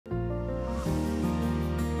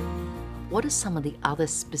What are some of the other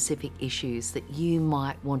specific issues that you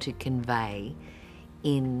might want to convey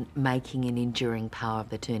in making an enduring power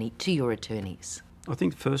of attorney to your attorneys? I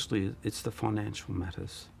think firstly it's the financial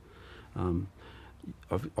matters.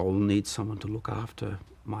 I'll need someone to look after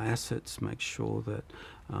my assets, make sure that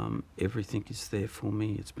everything is there for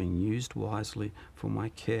me, it's being used wisely for my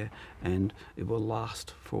care, and it will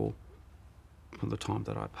last for the time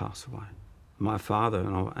that I pass away. My father,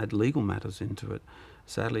 and I'll add legal matters into it,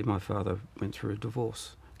 sadly my father went through a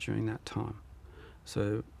divorce during that time.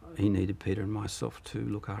 So he needed Peter and myself to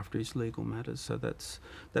look after his legal matters, so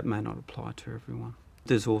that may not apply to everyone.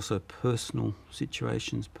 There's also personal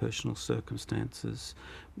situations, personal circumstances,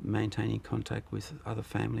 maintaining contact with other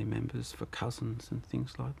family members, for cousins and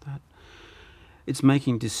things like that. It's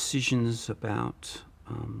making decisions about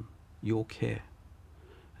your care.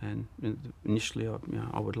 And initially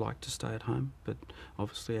I would like to stay at home, but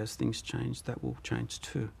obviously as things change, that will change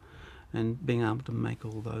too. And being able to make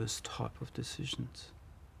all those type of decisions.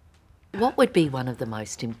 What would be one of the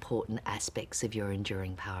most important aspects of your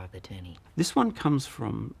enduring power of attorney? This one comes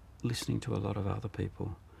from listening to a lot of other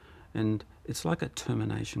people, and it's like a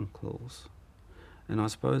termination clause. And I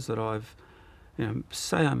suppose that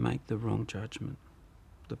say I make the wrong judgment,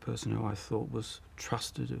 the person who I thought was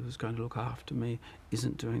trusted, who was going to look after me,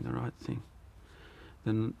 isn't doing the right thing,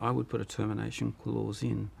 then I would put a termination clause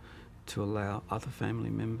in to allow other family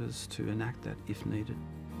members to enact that if needed.